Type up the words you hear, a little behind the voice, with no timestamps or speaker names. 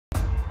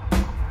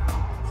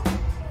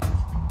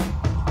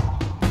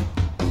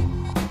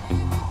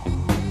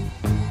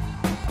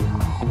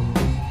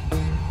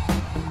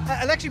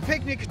Electric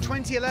Picnic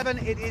 2011,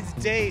 it is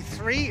day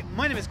 3.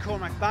 My name is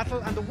Cormac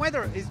Battle and the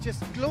weather is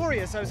just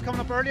glorious. I was coming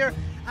up earlier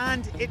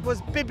and it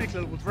was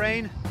biblical with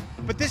rain.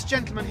 But this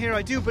gentleman here,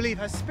 I do believe,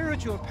 has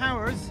spiritual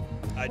powers.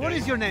 What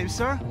is your name,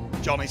 sir?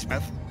 Johnny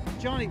Smith.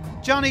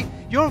 Johnny,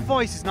 your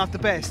voice is not the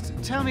best.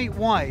 Tell me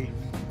why.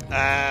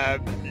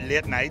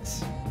 Late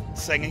nights,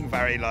 singing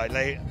very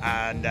loudly,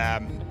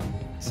 and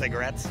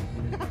cigarettes.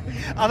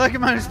 I like a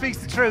man who speaks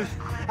the truth.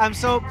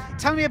 So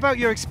tell me about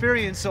your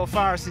experience so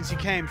far since you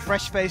came,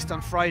 fresh-faced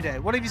on Friday.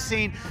 What have you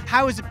seen?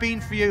 How has it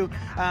been for you?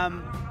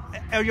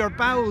 Are your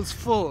bowels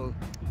full?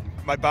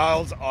 My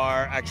bowels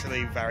are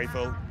actually very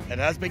full. It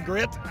has been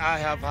great. I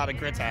have had a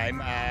great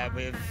time.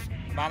 We've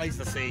managed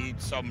to see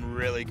some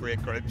really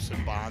great groups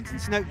and bands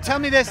and stuff. Now, tell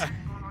me this.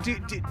 Do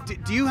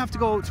you have to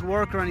go to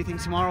work or anything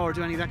tomorrow or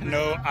do any of that kind of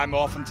No, I'm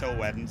off until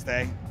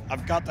Wednesday.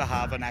 I've got to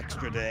have an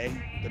extra day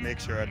to make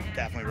sure I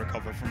definitely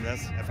recover from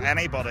this. If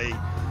anybody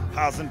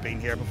hasn't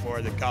been here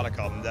before, they've got to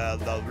come.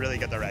 They'll really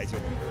get their eyes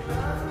open.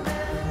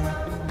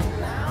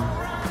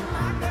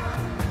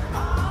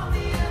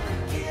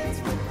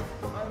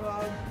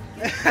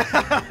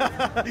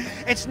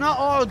 It's not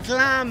all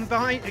glam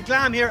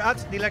here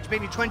at the Electric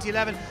Picnic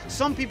 2011.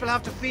 Some people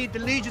have to feed the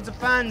legions of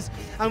fans,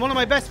 and one of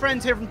my best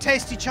friends here from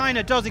Tasty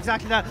China does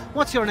exactly that.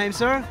 What's your name,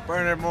 sir?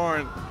 Bernard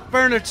Moore.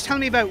 Bernard, tell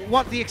me about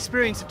what the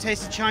experience of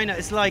Tasty China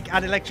is like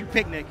at Electric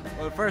Picnic.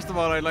 Well, first of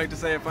all, I'd like to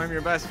say if I'm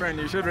your best friend,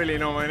 you should really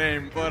know my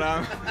name. But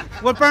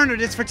well,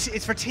 Bernard, it's for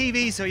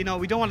TV, so you know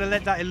we don't want to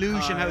let that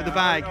illusion out of the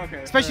bag. Okay,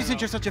 especially since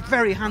you're such a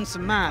very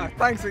handsome man.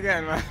 Thanks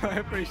again, man. I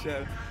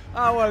appreciate it.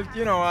 Well,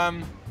 you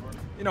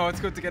know, it's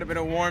good to get a bit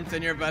of warmth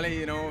in your belly.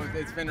 You know,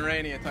 it's been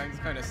rainy at times,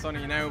 it's kind of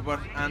sunny now,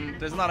 and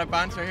there's a lot of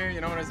banter here.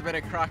 You know, there's a bit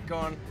of crack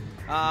going.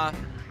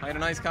 I had a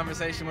nice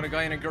conversation with a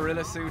guy in a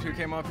gorilla suit who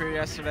came up here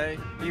yesterday.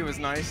 He was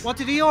nice. What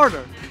did he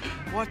order?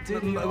 What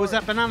did he order? Was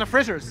that banana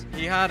fritters?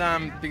 He had,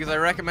 because I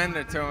recommended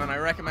it to him and I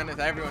recommend it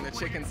to everyone. The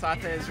chicken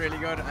satay is really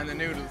good and the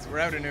noodles. We're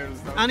out of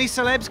noodles though. Any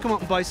celebs come up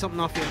and buy something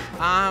off you?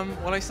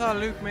 Well, I saw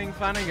Luke Ming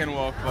Flanagan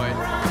walk by.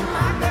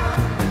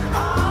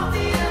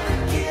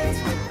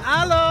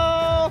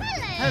 Hello!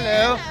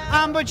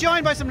 Hello. We're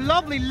joined by some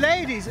lovely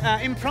ladies,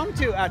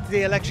 impromptu at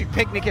the Electric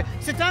Picnic.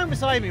 Sit down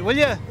beside me, will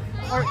you?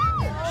 Or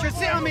should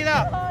sit on me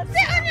lap.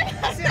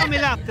 Sit on me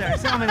lap there.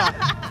 Sit on me lap.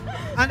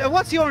 And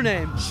what's your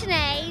name?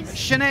 Sinead.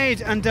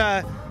 Sinead. And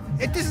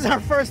this is our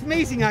first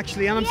meeting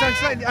actually, and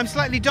I'm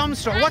slightly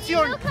dumbstruck. What's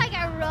your? You look like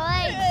a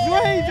ride.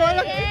 Right,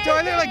 do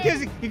I look like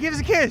you give us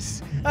a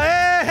kiss?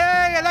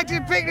 Hey,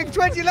 Electric Picnic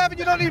 2011.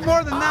 You don't need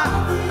more than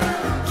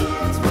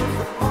that.